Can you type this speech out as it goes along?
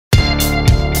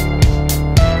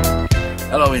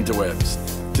Hello interwebs,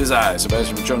 tis I,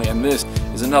 Sebastian Petroni, and this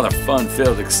is another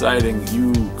fun-filled, exciting,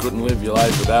 you couldn't live your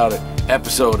life without it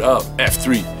episode of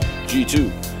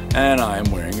F3G2. And I'm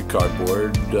wearing a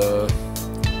cardboard, I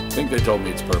think they told me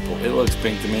it's purple. It looks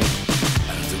pink to me.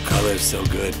 I don't do colors so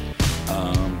good.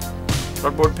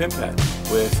 Cardboard pimp hat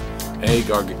with a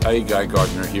Guy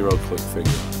Gardner hero click figure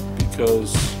on it,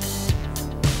 because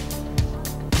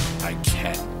I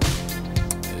can.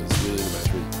 It's really the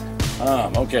best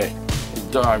reason. Okay, let's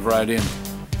dive right in.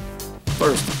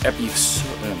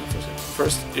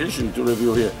 First issue to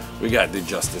review here. We got the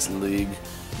Justice League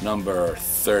number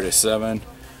 37.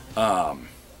 They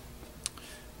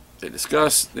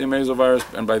discuss the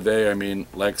Amazovirus, and by they I mean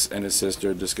Lex and his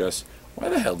sister discuss, why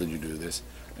the hell did you do this?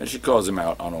 And she calls him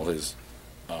out on all his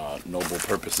noble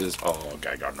purposes. Oh,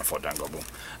 Guy Gardner foot down, go boom.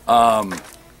 On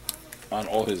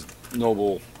all his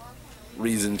noble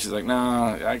reasons. She's like,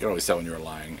 nah, I can always tell when you're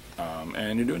lying.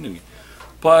 And you're doing it.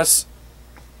 Plus,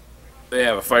 they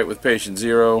have a fight with Patient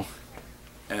Zero,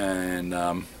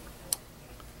 and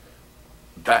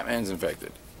Batman's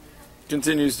infected.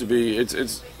 Continues to be,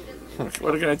 it's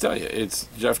what can I tell you? It's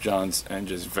Jeff Johns and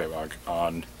Jason Fabok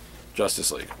on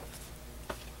Justice League.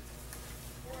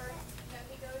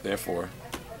 Therefore,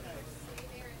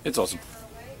 it's awesome.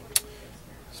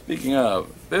 Speaking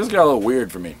of, this got a little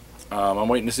weird for me. I'm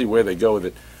waiting to see where they go with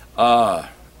it.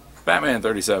 Batman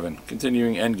 37,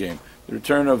 continuing Endgame. The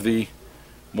return of the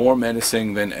more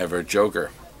menacing than ever Joker.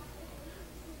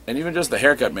 And even just the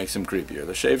haircut makes him creepier.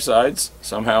 The shaved sides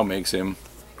somehow makes him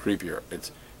creepier.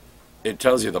 It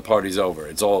tells you the party's over.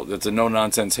 It's a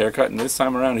no-nonsense haircut, and this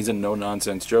time around he's a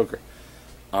no-nonsense Joker.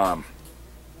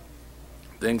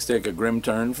 Things take a grim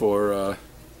turn for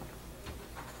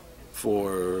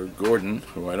Gordon,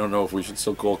 who I don't know if we should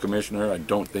still call Commissioner. I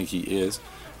don't think he is.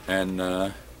 And,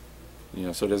 you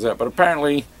know, so there's that. But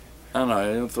apparently, I don't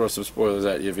know, I'll throw some spoilers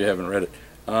at you if you haven't read it.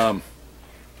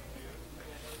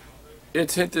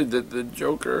 It's hinted that the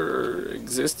Joker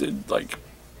existed, like,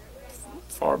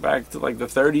 far back to, like, the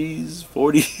 30s,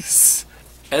 40s,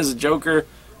 as a Joker,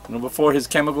 you know, before his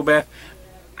chemical bath.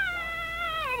 I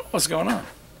don't know what's going on.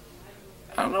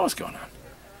 I don't know what's going on.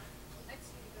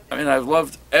 I mean, I've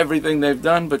loved everything they've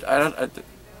done, but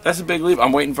that's a big leap.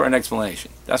 I'm waiting for an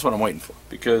explanation. That's what I'm waiting for,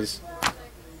 because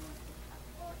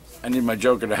I need my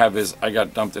Joker to have his I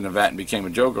got dumped in a vat and became a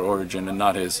Joker origin, and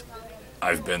not his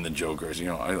I've been the Joker's. You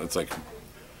know, it's like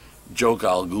Joke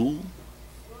Al Ghul,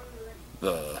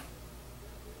 the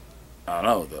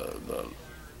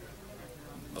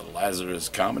Lazarus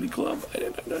Comedy Club. I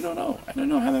don't know. I don't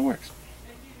know how that works.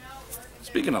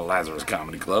 Speaking of Lazarus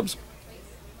Comedy Clubs,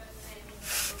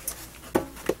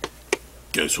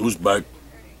 guess who's back?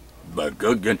 Back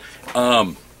again.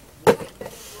 That's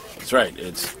right.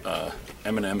 It's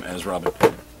Eminem as Robin.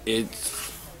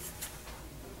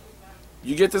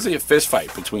 You get to see a fist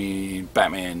fight between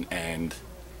Batman and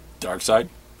Darkseid.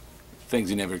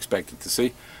 Things you never expected to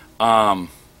see.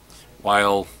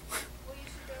 While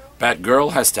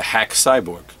Batgirl has to hack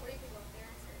Cyborg,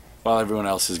 while everyone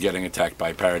else is getting attacked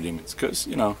by parademons. Because,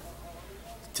 you know,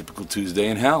 typical Tuesday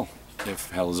in hell, if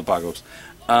hell is apocalypse.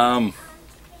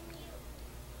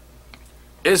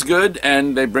 It's good,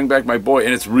 and they bring back my boy,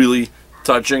 and it's really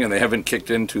touching, and they haven't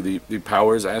kicked into the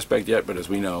powers aspect yet, but as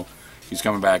we know, he's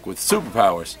coming back with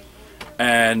superpowers.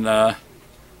 And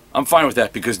I'm fine with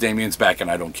that, because Damian's back,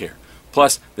 and I don't care.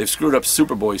 Plus, they've screwed up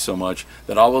Superboy so much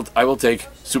that I will take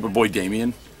Superboy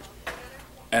Damian,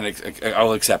 and I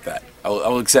will accept that. I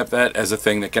will accept that as a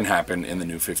thing that can happen in the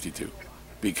new 52,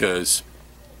 because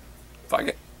fuck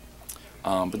it.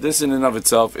 But this in and of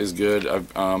itself is good.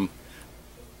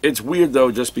 It's weird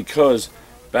though, just because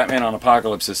Batman on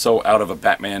Apocalypse is so out of a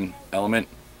Batman element,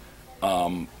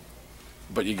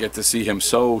 but you get to see him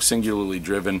so singularly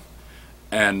driven,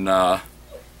 and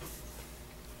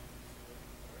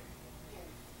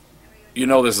you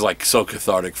know, this is like so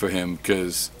cathartic for him,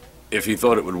 because if he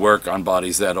thought it would work on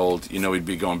bodies that old, you know, he'd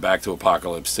be going back to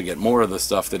Apocalypse to get more of the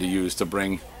stuff that he used to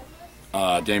bring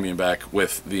Damian back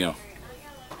with, you know,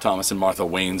 Thomas and Martha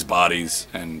Wayne's bodies,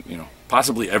 and, you know,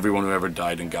 possibly everyone who ever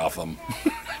died in Gotham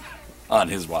on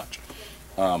his watch.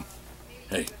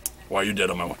 Hey, why are you dead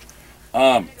on my watch?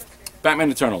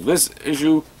 Batman Eternal. This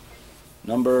issue,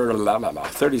 number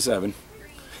 37,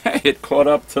 it caught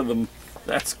up to the...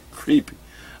 That's creepy.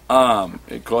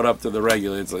 It caught up to the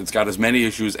regular. It's got as many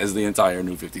issues as the entire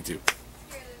New 52.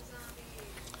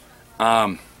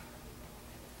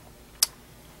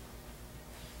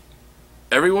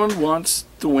 Everyone wants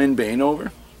to win Bane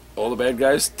over. All the bad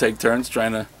guys take turns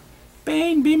trying to,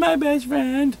 Bane, be my best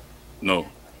friend. No,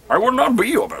 I will not be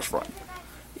your best friend.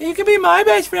 You can be my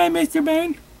best friend, Mr.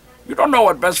 Bane. You don't know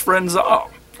what best friends are.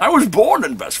 I was born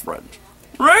in best friends,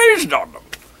 raised on them,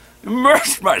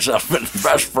 immersed myself in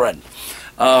best friend.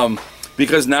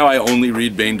 Because now I only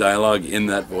read Bane dialogue in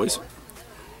that voice.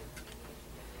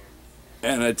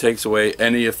 And it takes away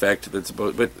any effect that's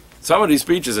supposed... But some of these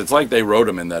speeches, it's like they wrote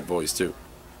them in that voice, too.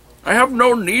 I have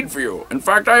no need for you. In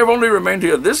fact, I have only remained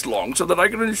here this long so that I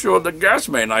can ensure the gas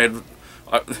main I had...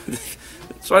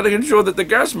 so I can ensure that the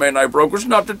gas main I broke was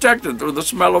not detected through the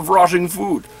smell of rotting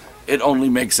food. It only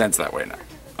makes sense that way now.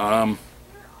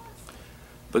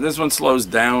 But this one slows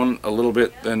down a little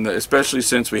bit, and especially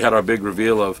since we had our big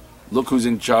reveal of, look who's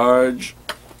in charge,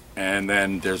 and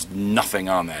then there's nothing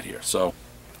on that here. So,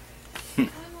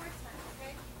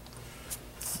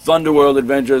 Thunderworld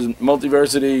Adventures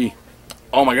Multiversity,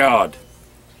 oh my god,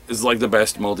 is like the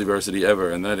best multiversity ever,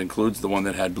 and that includes the one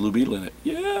that had Blue Beetle in it.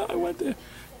 Yeah, I went there.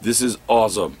 This is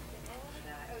awesome.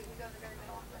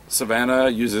 Savannah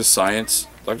uses science.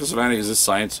 Dr. Savannah uses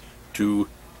science to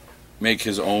make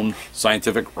his own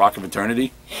scientific rock of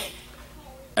eternity,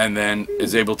 and then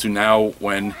is able to now,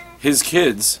 when his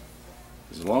kids,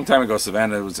 it was a long time ago,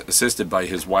 Savannah was assisted by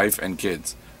his wife and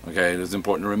kids. Okay, it is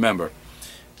important to remember.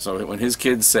 So when his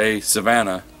kids say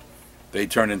Savannah, they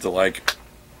turn into like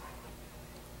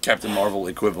Captain Marvel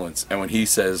equivalents. And when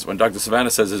Dr. Savannah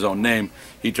says his own name,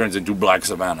 he turns into Black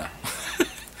Savannah.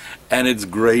 And it's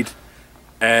great,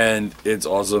 and it's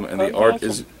awesome, and the art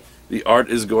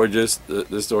is gorgeous.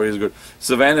 The story is good.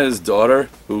 Savannah's daughter,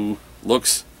 who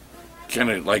looks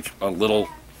kind of like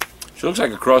she looks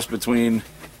like a cross between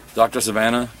Dr.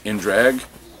 Savannah in drag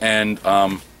and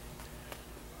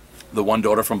the one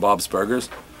daughter from Bob's Burgers.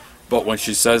 But when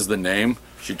she says the name,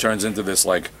 she turns into this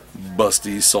like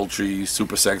busty, sultry,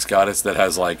 super sex goddess that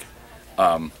has like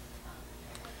an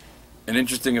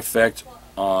interesting effect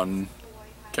on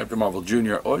Captain Marvel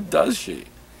Jr., or does she?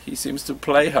 He seems to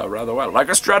play her rather well, like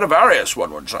a Stradivarius,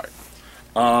 one would say.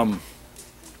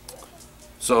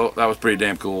 So that was pretty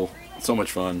damn cool. So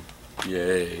much fun.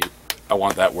 Yay. I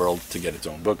want that world to get its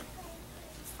own book.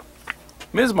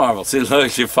 Ms. Marvel. See, look,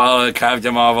 she followed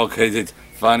Captain Marvel because it's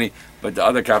funny, but the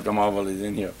other Captain Marvel is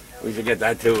in here. We should get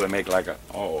that too and make like a...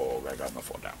 Oh, I got my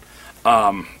fall down.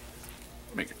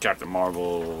 Make a Captain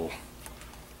Marvel...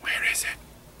 Where is it?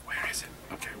 Where is it?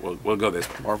 Okay, we'll go this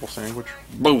way. Marvel sandwich.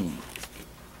 Boom.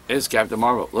 It's Captain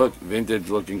Marvel. Look, vintage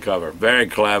looking cover. Very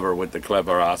clever with the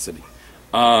cleverosity.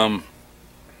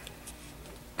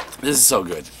 This is so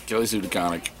good. Kelly Sue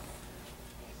DeConnick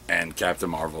and Captain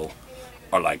Marvel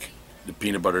are like the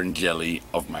peanut butter and jelly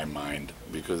of my mind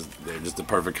because they're just the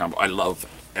perfect combo. I love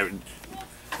them.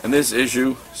 And this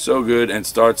issue, so good, and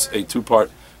starts a two-part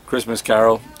Christmas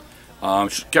Carol.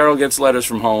 Carol gets letters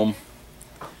from home,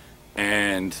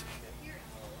 and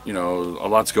you know, a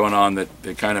lot's going on that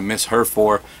they kind of miss her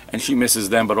for, and she misses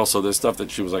them, but also there's stuff that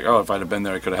she was like, oh, if I'd have been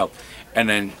there, I could have helped. And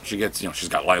then she gets, she's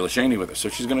got Lila Cheney with her, so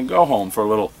she's going to go home for a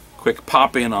little quick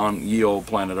pop-in on ye old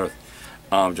planet Earth,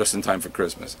 just in time for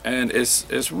Christmas. And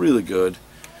it's really good.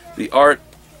 The art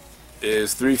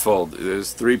is threefold.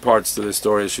 There's three parts to this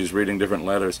story as she's reading different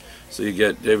letters. So you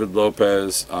get David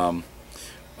Lopez, Marcio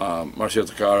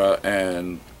Takara,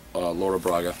 and Laura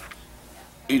Braga.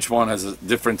 Each one has a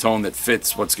different tone that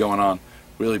fits what's going on.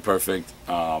 Really perfect. It's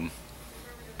a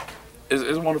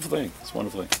wonderful thing. It's a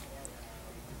wonderful thing.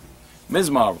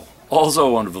 Ms. Marvel, also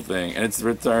a wonderful thing. And it's the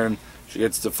return. She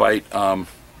gets to fight her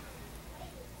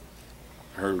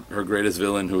greatest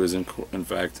villain, who is in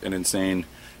fact an insane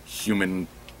human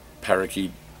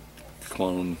parakeet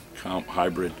clone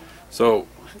hybrid. So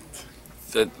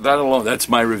that alone, that's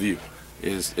my review.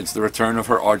 It's the return of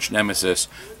her arch nemesis,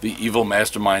 the evil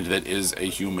mastermind that is a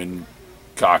human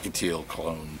cockatiel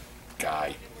clone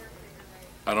guy.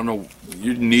 I don't know.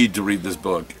 You need to read this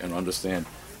book and understand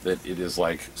that it is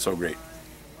like so great.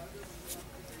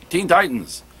 Teen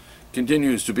Titans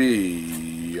continues to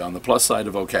be on the plus side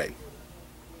of okay.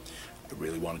 I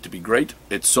really want it to be great.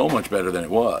 It's so much better than it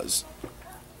was.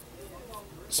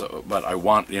 So, but I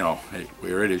want, hey,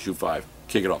 we're at issue 5.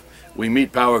 Kick it off. We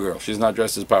meet Power Girl. She's not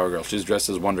dressed as Power Girl. She's dressed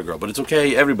as Wonder Girl. But it's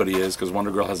okay. Everybody is, because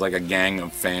Wonder Girl has like a gang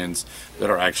of fans that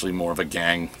are actually more of a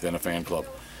gang than a fan club.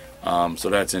 So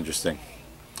that's interesting.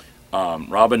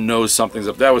 Robin knows something's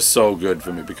up. That was so good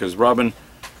for me, because Robin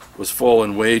was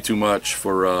falling way too much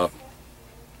for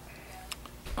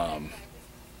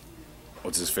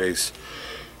what's his face?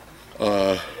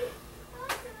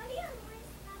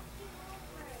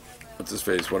 What's his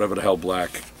face? Whatever the hell, Black.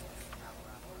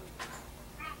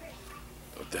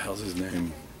 What the hell's his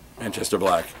name? Manchester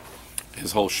Black.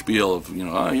 His whole spiel of,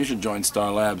 oh, you should join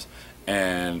Star Labs,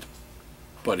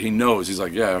 but he knows. He's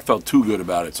like, yeah, I felt too good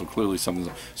about it, so clearly something's...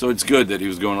 So it's good that he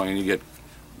was going on, and you get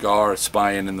Gar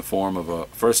spying in the form of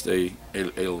first a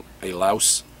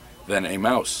louse, then a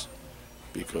mouse,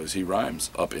 because he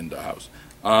rhymes up in the house.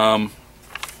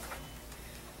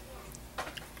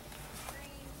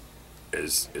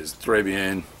 Is très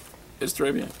bien. Is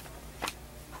très bien.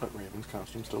 But Raven's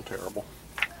costume's still terrible.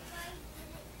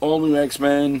 All new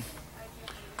X-Men.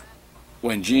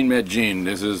 When Jean met Jean,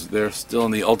 they're still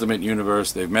in the Ultimate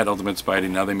Universe. They've met Ultimate Spidey.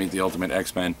 Now they meet the Ultimate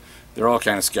X-Men. They're all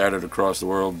kind of scattered across the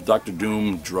world. Dr.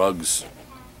 Doom drugs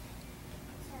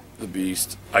the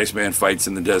Beast. Iceman fights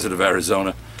in the desert of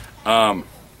Arizona.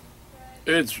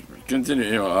 It's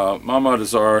continuing. Mahmoud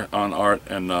Azar on art,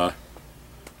 and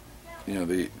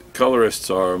the colorists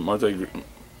are Marte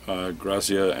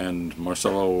Gracia and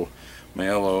Marcelo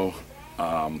Maiello.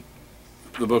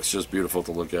 The book's just beautiful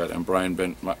to look at, and Brian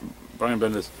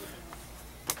Bendis.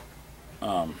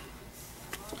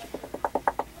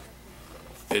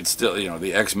 It's still,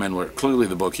 the X-Men were clearly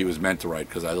the book he was meant to write,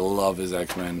 because I love his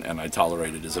X-Men and I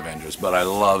tolerated his Avengers, but I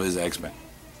love his X-Men.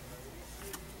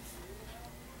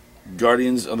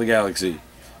 Guardians of the Galaxy.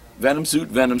 Venom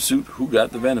suit. Who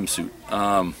got the Venom suit?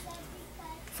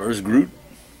 First Groot,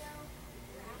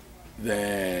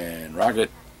 then Rocket,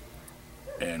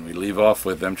 and we leave off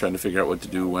with them trying to figure out what to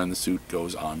do when the suit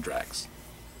goes on Drax.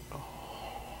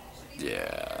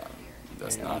 Yeah,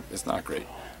 it's not great.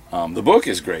 The book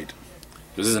is great.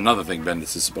 This is another thing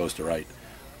Bendis is supposed to write.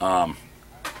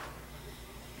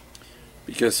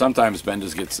 Because sometimes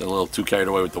Bendis gets a little too carried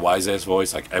away with the wise-ass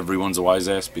voice, like everyone's a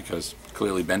wise-ass, because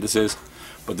clearly Bendis is.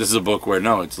 But this is a book where,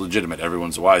 no, it's legitimate,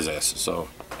 everyone's a wise-ass, so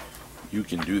you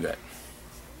can do that.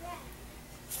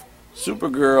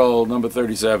 Supergirl number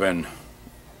 37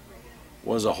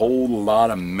 was a whole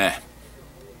lot of meh.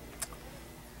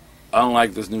 I don't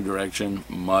like this new direction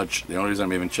much. The only reason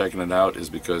I'm even checking it out is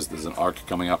because there's an arc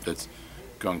coming up that's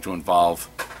going to involve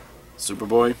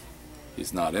Superboy.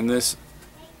 He's not in this,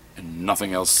 and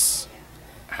nothing else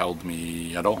held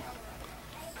me at all.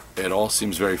 It all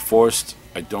seems very forced.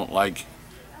 I don't like...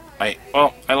 I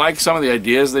like some of the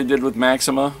ideas they did with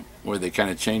Maxima, where they kind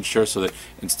of changed her so that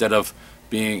instead of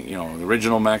being, the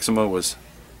original Maxima was,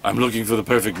 I'm looking for the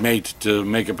perfect mate to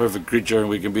make a perfect creature, and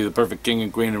we can be the perfect king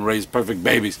and queen and raise perfect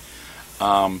babies.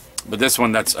 But this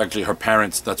one, that's actually her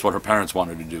parents. That's what her parents want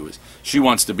her to do. Is she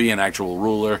wants to be an actual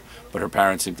ruler, but her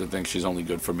parents seem to think she's only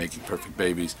good for making perfect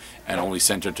babies, and only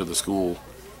sent her to the school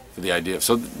for the idea.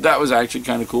 So that was actually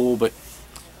kind of cool, but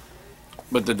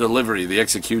the delivery, the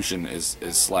execution is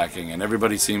slacking, and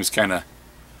everybody seems kind of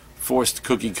forced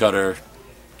cookie cutter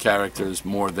characters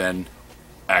more than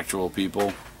actual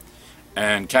people.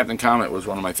 And Captain Comet was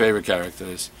one of my favorite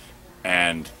characters,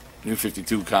 and New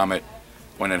 52 Comet,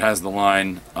 when it has the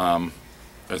line,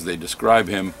 as they describe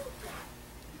him,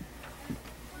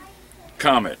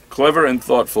 Comet, clever and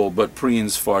thoughtful, but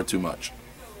preens far too much.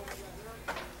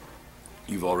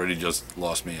 You've already just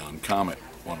lost me on Comet,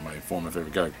 one of my former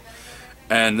favorite characters.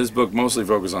 And this book mostly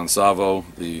focuses on Savo,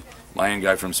 the lion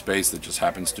guy from space that just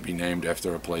happens to be named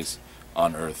after a place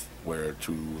on Earth where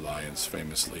two lions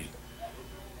famously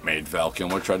made Val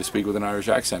Kilmer try to speak with an Irish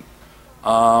accent.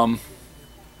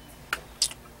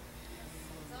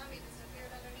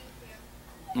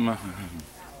 Moving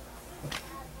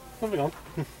on.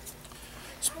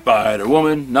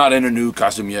 Spider-Woman, not in her new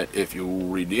costume yet. If you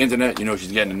read the internet, you know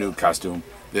she's getting a new costume.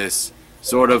 This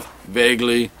sort of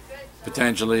vaguely,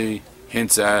 potentially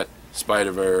hints at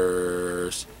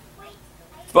Spider-Verse,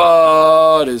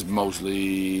 but is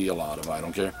mostly a lot of I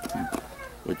don't care.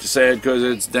 Which is sad because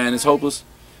it's Dan is Hopeless,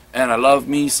 and I love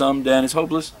me some Dan is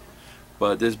Hopeless,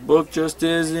 but this book just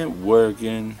isn't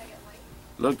working.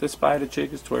 Look, the spider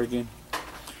chick is twerking.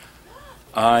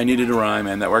 I needed a rhyme,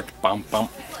 and that worked. Bum, bum.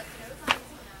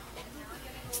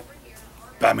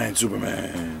 Batman,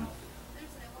 Superman.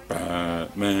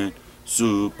 Batman,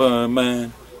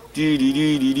 Superman. Dee dee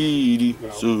dee dee dee dee.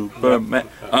 Superman.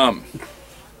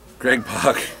 Greg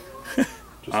Pak.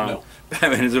 Batman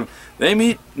and Superman. They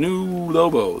meet New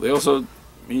Lobo. They also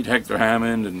meet Hector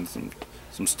Hammond, and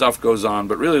some stuff goes on.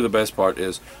 But really, the best part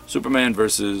is Superman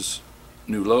versus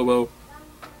New Lobo,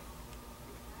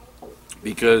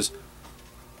 because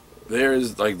there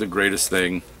is like the greatest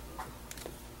thing.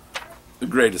 The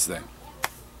greatest thing.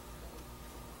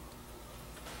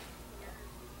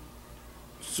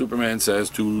 Superman says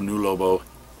to New Lobo,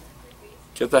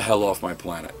 "Get the hell off my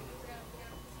planet."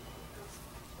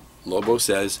 Lobo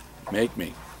says, "Make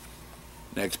me."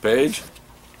 Next page.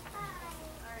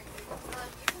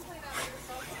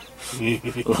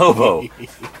 Lobo,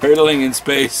 hurtling in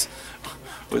space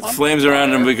with flames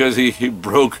around him because he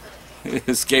broke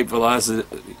escape velocity,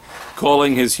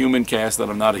 calling his human cast that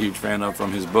I'm not a huge fan of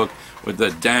from his book with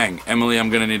the dang, Emily, I'm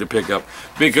going to need to pick up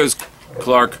because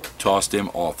Clark tossed him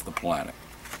off the planet.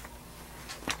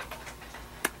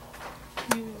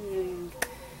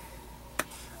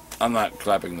 I'm not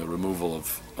clapping the removal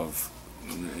of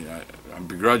you know, I'm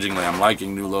begrudgingly, I'm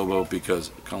liking New Lobo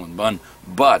because Cullen Bunn,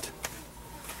 but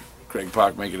Craig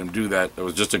Park making him do that, it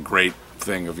was just a great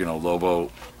thing of, you know,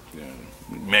 Lobo, you know,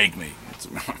 make me.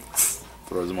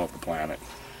 Throws him off the planet.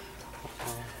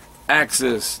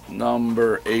 Axis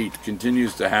number 8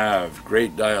 continues to have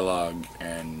great dialogue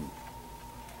and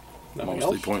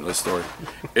mostly pointless story.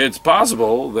 It's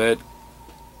possible that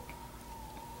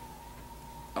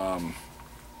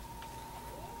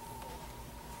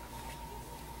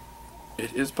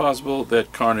it is possible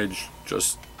that Carnage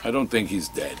just, I don't think he's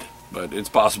dead, but it's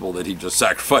possible that he just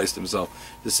sacrificed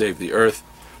himself to save the Earth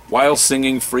while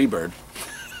singing Freebird.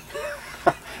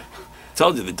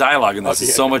 Told you, the dialogue in this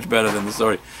is so much better than the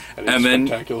story. And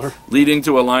then leading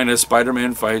to a line as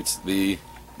Spider-Man fights the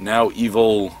now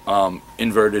evil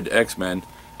inverted X-Men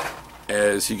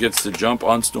as he gets to jump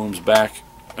on Storm's back,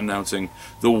 announcing,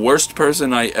 "The worst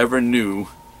person I ever knew,"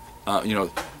 you know,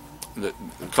 the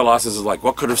Colossus is like,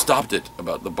 what could have stopped it?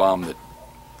 About the bomb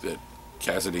that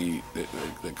Cassidy,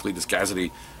 that Cletus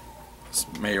Cassidy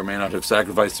may or may not have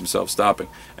sacrificed himself stopping.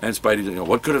 And Spidey, you know,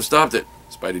 what could have stopped it?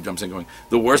 Spidey jumps in going,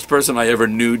 "The worst person I ever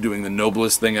knew doing the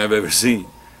noblest thing I've ever seen."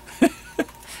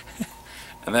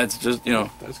 And that's just, you know,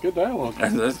 that's good dialogue.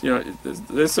 That's, you know,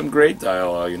 there's some great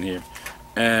dialogue in here.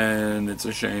 And it's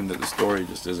a shame that the story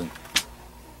just isn't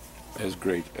as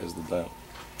great as the dialogue.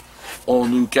 All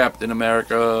new Captain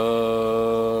America.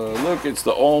 Look, it's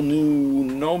the all new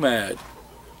Nomad.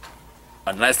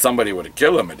 Unless somebody were to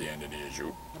kill him at the end of the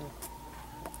issue.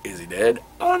 Is he dead?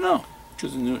 Oh no.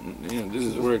 Because, you know, this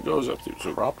is where it goes up to.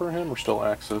 So proper him or still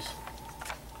Axis?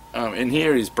 In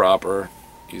here he's proper.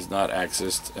 He's not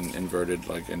Axis and inverted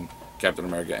like in Captain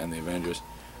America and the Avengers.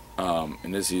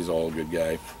 In this he's all a good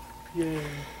guy. Yay.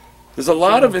 There's a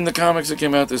lot of, in the comics that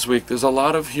came out this week, there's a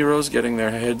lot of heroes getting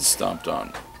their heads stomped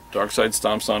on. Darkseid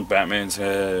stomps on Batman's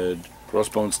head.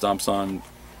 Crossbones stomps on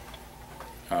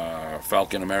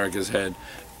Falcon America's head.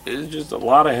 It's just a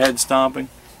lot of head stomping.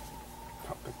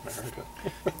 Captain America.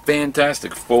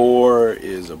 Fantastic Four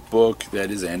is a book that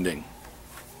is ending.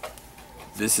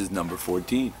 This is number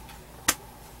 14.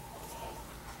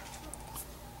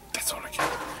 That's all I care.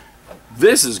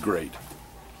 This is great.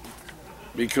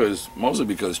 Because, mostly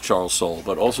because Charles Soule,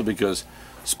 but also because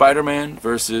Spider-Man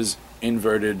versus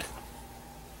inverted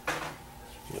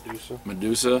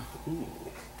Medusa. Ooh.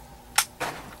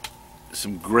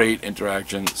 Some great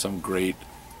interaction, some great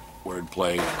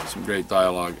wordplay, some great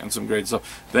dialogue, and some great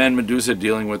stuff. Then Medusa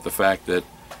dealing with the fact that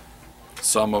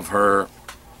some of her,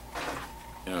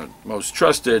 you know, most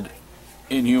trusted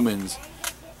Inhumans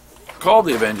call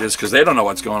the Avengers because they don't know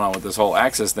what's going on with this whole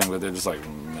Axis thing, but they're just like,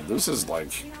 Medusa's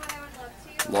like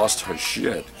lost her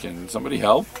shit. Can somebody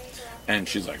help? And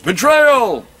she's like,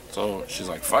 betrayal! So she's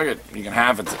like, fuck it, you can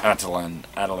have it, Adeline.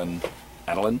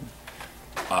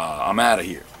 I'm out of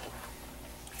here.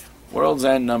 World's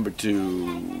End number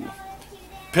 2.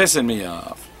 Pissing me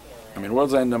off. I mean,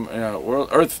 World's End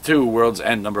Earth 2, World's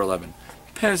End number 11.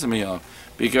 Pissing me off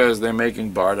because they're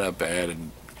making Barda bad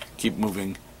and keep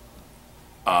moving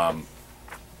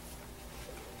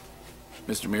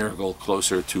Mr. Miracle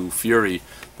closer to Fury,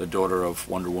 the daughter of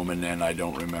Wonder Woman, and I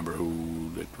don't remember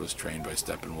who that was trained by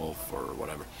Steppenwolf or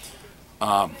whatever.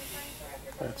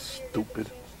 That's stupid.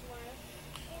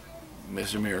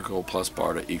 Mr. Miracle plus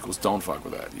Barda equals, don't fuck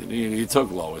with that. You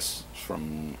took Lois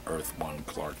from Earth 1,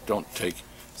 Clark. Don't take,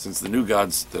 since the New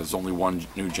Gods, there's only one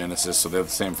new Genesis, so they're the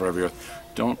same for every Earth.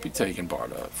 Don't be taking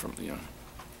Barda from, you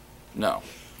know.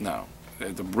 No.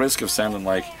 At the risk of sounding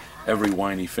like every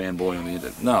whiny fanboy on the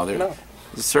internet. No,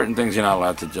 there's certain things you're not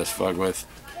allowed to just fuck with.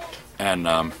 And,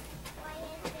 yeah,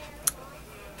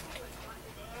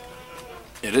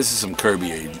 this is some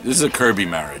Kirby age. This is a Kirby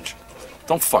marriage.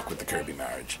 Don't fuck with the Kirby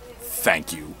marriage.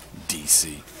 Thank you,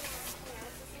 DC.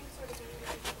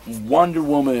 Wonder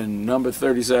Woman, number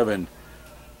 37.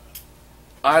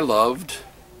 I loved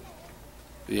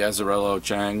the Azzarello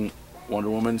Chang Wonder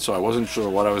Woman, so I wasn't sure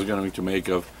what I was going to make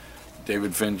of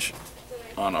David Finch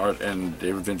on art and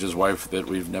David Finch's wife that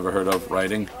we've never heard of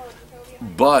writing.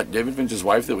 But David Finch's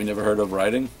wife that we never heard of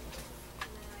writing,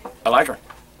 I like her.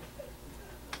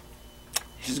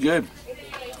 She's good.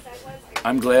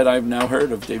 I'm glad I've now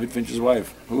heard of David Finch's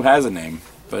wife, who has a name,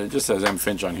 but it just says M.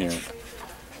 Finch on here.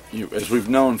 As we've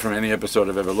known from any episode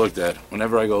I've ever looked at,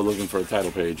 whenever I go looking for a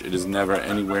title page, it is never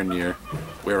anywhere near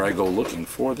where I go looking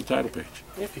for the title page.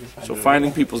 So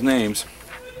finding people's names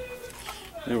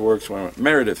never works well.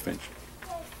 Meredith Finch.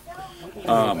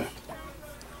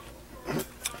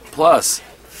 Plus,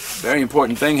 very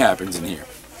important thing happens in here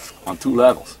on 2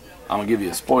 levels. I'm gonna give you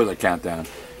a spoiler countdown.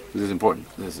 This is important.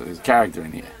 There's a character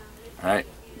in here. All right,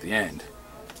 at the end,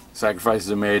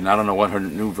 sacrifices are made, and I don't know what her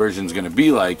new version is gonna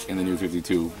be like in the new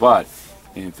 52. But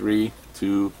in 3,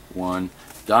 2, 1,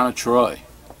 Donna Troy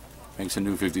makes a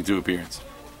new 52 appearance,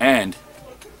 and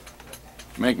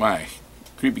to make my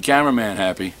creepy cameraman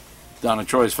happy, Donna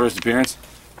Troy's first appearance,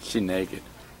 she naked.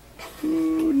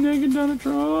 Ooh, naked Donna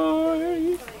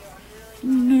Troy.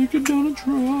 Naked Donna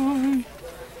Troy.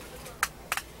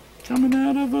 Coming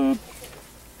out of a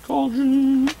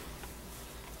cauldron.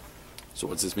 So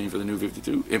what's this mean for the new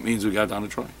 52? It means we got Donna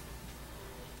Troy.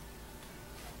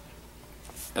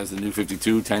 As the new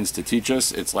 52 tends to teach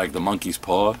us, it's like the monkey's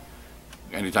paw.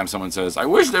 Anytime someone says, I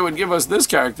wish they would give us this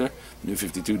character, the new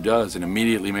 52 does, and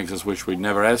immediately makes us wish we'd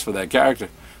never asked for that character,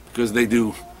 because they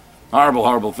do horrible,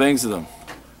 horrible things to them.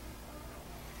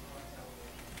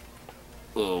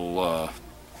 Little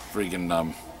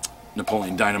freaking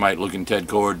Napoleon Dynamite looking Ted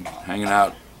Cord hanging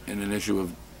out in an issue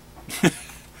of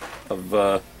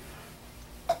I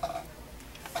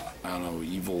don't know,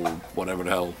 Evil, whatever the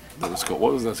hell that was called.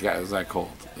 What was that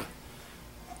called?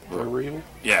 Forever Evil?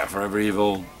 Yeah, Forever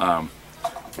Evil.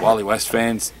 Wally West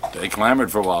fans, they clamored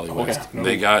for Wally West. Yeah, no.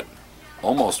 They got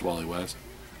almost Wally West.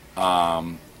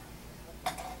 Iris.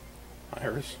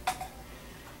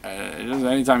 Just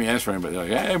anytime you ask for anybody, they're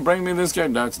like, hey, bring me this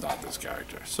character. That's not this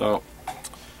character. So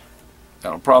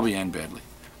that'll probably end badly.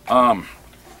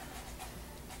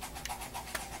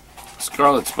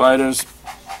 Scarlet Spiders.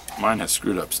 Mine has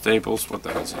screwed up staples. What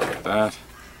the hell's up with that?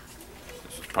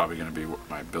 This was probably going to be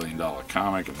my $1 billion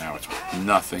comic, and now it's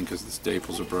nothing because the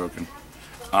staples are broken.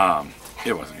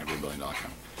 It wasn't going to be a $1 billion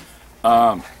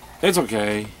comic. It's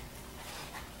okay.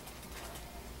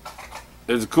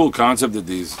 There's a cool concept that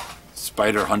these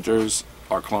spider hunters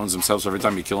are clones themselves. So every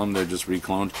time you kill them, they're just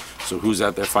recloned. So who's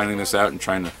out there finding this out and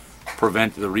trying to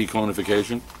prevent the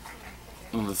reclonification?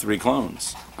 Well, the 3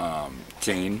 clones.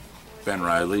 Kane, Ben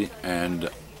Reilly, and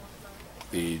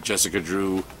the Jessica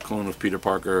Drew clone of Peter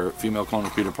Parker, female clone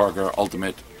of Peter Parker,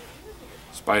 Ultimate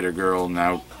Spider-Girl,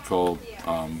 now called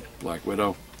Black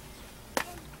Widow.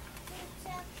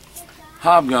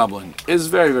 Hobgoblin is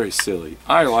very, very silly.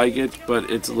 I like it,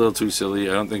 but it's a little too silly.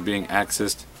 I don't think being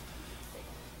Axist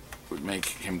would make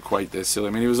him quite this silly.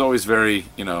 I mean, he was always very,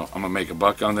 I'm going to make a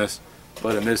buck on this.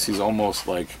 But in this, he's almost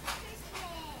like...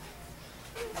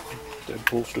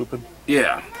 Deadpool stupid?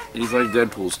 Yeah, he's like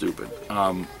Deadpool stupid.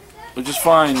 Which is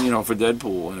fine, for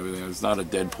Deadpool and everything. It's not a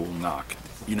Deadpool knock.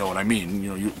 You know what I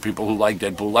mean? People who like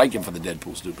Deadpool like him for the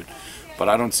Deadpool stupid. But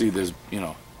I don't see this,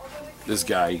 this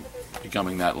guy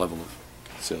becoming that level of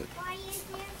silly.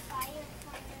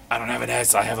 I don't have an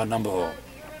S, I have a number.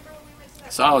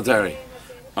 Solitary.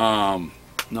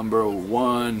 Number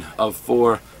 1 of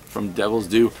 4 from Devil's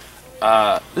Due.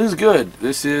 This is good.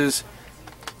 This is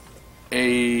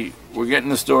we're getting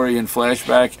the story in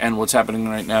flashback and what's happening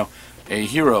right now. A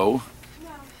hero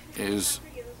is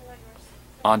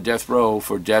on death row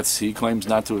for deaths he claims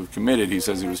not to have committed. He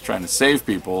says he was trying to save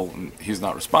people, and he's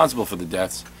not responsible for the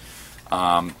deaths.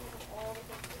 But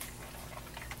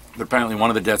apparently one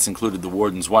of the deaths included the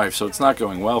warden's wife, so it's not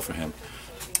going well for him.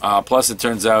 Plus, it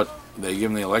turns out they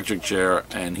give him the electric chair,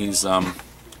 and he's one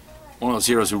of those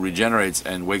heroes who regenerates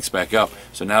and wakes back up.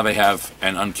 So now they have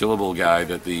an unkillable guy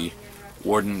that the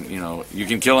warden, you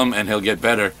can kill him and he'll get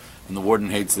better. And the warden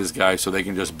hates this guy, so they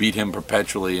can just beat him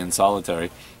perpetually in solitary.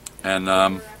 And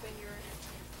at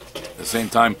the same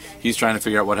time, he's trying to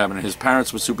figure out what happened. His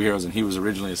parents were superheroes, and he was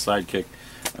originally a sidekick.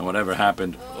 And whatever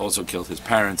happened also killed his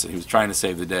parents. And he was trying to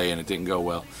save the day, and it didn't go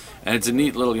well. And it's a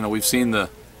neat little, we've seen the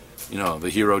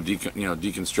hero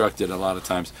deconstructed a lot of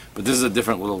times. But this is a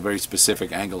different little, very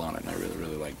specific angle on it, and I really,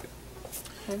 really liked it.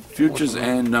 Futures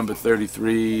End number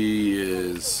 33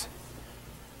 is...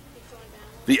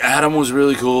 The Atom was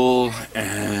really cool,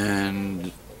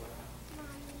 and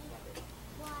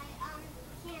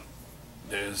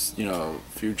there's,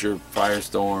 future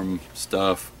Firestorm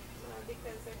stuff.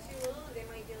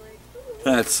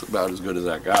 That's about as good as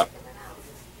I got.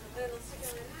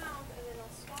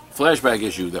 Flashback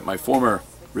issue that my former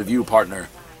review partner,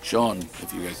 Sean,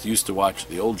 if you guys used to watch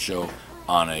the old show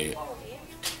on a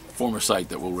former site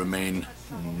that will remain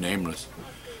nameless,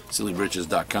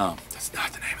 sillybritches.com. That's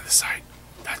not the name of the site.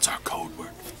 That's our code word.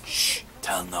 Shh,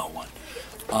 tell no one.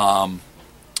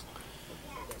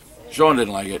 Sean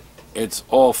didn't like it. It's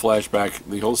all flashback.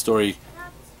 The whole story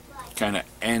kind of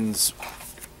ends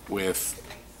with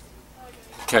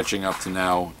catching up to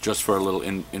now, just for a little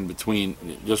in between,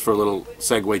 just for a little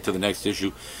segue to the next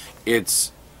issue.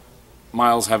 It's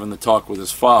Miles having the talk with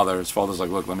his father. His father's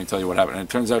like, look, let me tell you what happened. And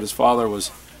it turns out his father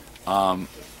was an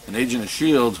agent of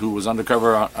S.H.I.E.L.D. who was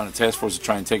undercover on a task force to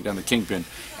try and take down the Kingpin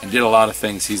and did a lot of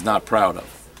things he's not proud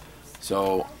of.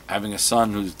 So having a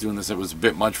son who's doing this, it was a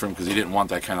bit much for him because he didn't want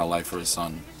that kind of life for his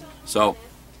son. So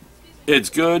it's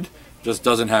good, just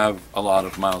doesn't have a lot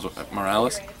of Miles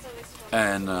Morales.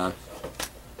 And that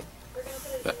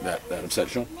upset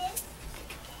Sean.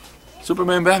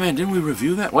 Superman Batman, didn't we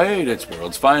review that? Wait, it's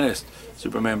World's Finest.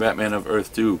 Superman Batman of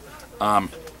Earth 2.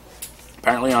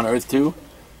 Apparently on Earth 2,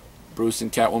 Bruce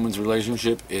and Catwoman's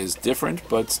relationship is different,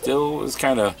 but still is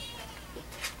kind of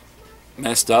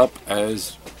messed up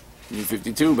as New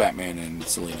 52 Batman and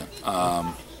Selina.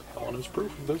 One is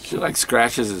proof of this. She like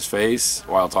scratches his face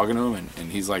while talking to him,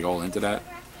 and he's like all into that.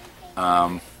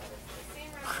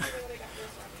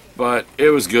 But it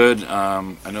was good.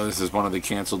 I know this is one of the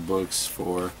canceled books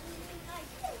for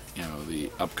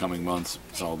the upcoming months,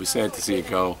 so I'll be sad to see it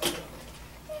go.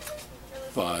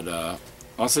 But I'll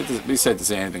be sad to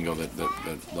see anything go that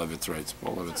Levitz writes.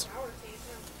 Paul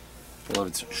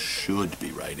Levitz should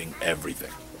be writing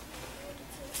everything,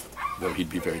 though he'd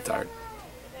be very tired.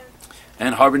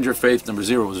 And Harbinger Faith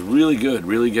 #0 was really good.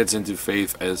 Really gets into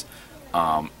Faith as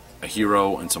a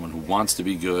hero and someone who wants to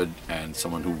be good and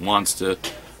someone who wants to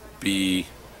be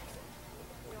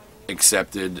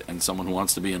accepted and someone who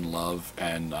wants to be in love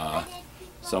and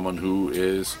someone who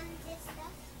is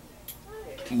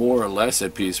more or less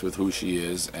at peace with who she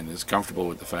is and is comfortable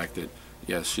with the fact that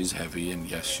yes, she's heavy and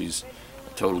yes, she's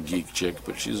a total geek chick,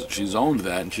 but she's owned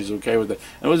that and she's okay with it.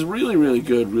 And it was really, really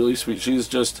good, really sweet. She's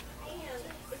just,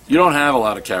 you don't have a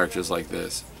lot of characters like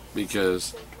this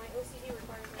because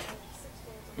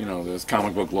there's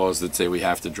comic book laws that say we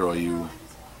have to draw you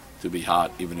to be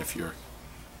hot even if you're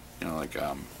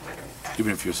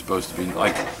even if you're supposed to be,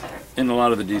 like in a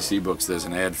lot of the DC books there's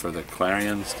an ad for the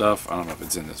Clarion stuff. I don't know if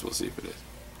it's in this, we'll see if it is,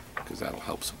 because that'll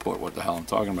help support what the hell I'm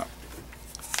talking about.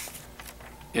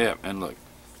 Yeah, and look,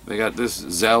 they got this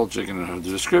Zell chicken in her. The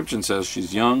description says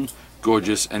she's young,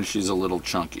 gorgeous, and she's a little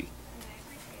chunky.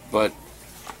 But,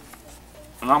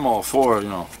 and I'm all for,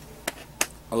 a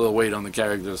little weight on the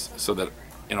characters so that,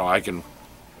 I can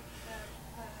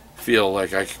feel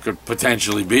like I could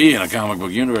potentially be in a comic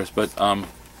book universe. But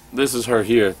this is her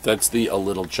here. That's the a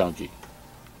little chunky.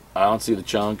 I don't see the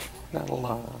chunk. Not a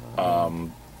lot.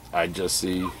 I just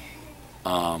see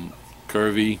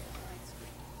curvy,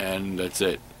 and that's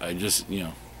it. I just,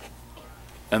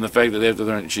 and the fact that they have to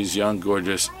learn she's young,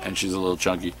 gorgeous, and she's a little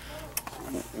chunky.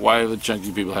 Why do the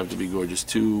chunky people have to be gorgeous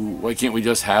too? Why can't we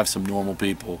just have some normal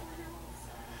people?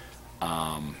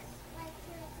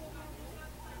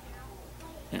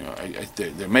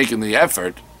 They're making the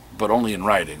effort, but only in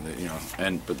writing.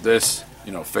 But this,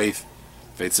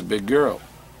 Faith's a big girl,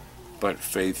 but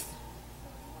Faith.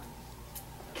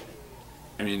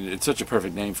 I mean, it's such a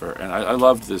perfect name for her, and I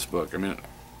loved this book. I mean,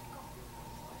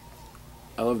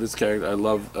 I love this character. I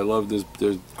love this.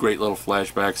 There's great little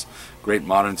flashbacks, great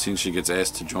modern scenes. She gets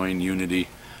asked to join Unity.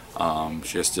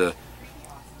 She has to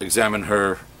examine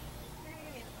her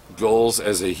goals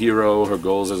as a hero, her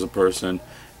goals as a person,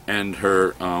 and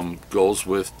her goals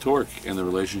with Torque and the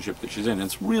relationship that she's in.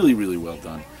 It's really, really well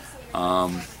done.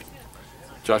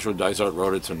 Joshua Dysart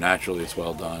wrote it, so naturally it's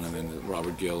well done. And then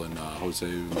Robert Gill and Jose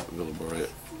Villabora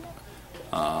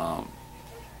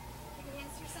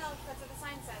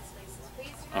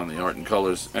on the art and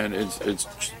colors, and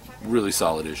it's really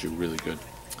solid issue, really good.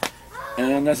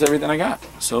 And that's everything I got.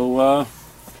 So I'll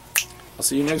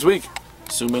see you next week,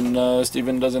 assuming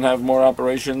Steven doesn't have more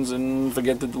operations and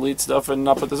forget to delete stuff and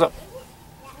not put this up.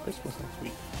 Christmas next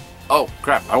week. Oh,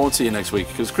 crap. I won't see you next week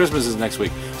because Christmas is next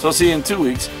week. So I'll see you in 2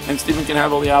 weeks, and Steven can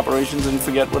have all the operations and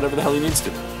forget whatever the hell he needs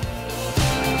to.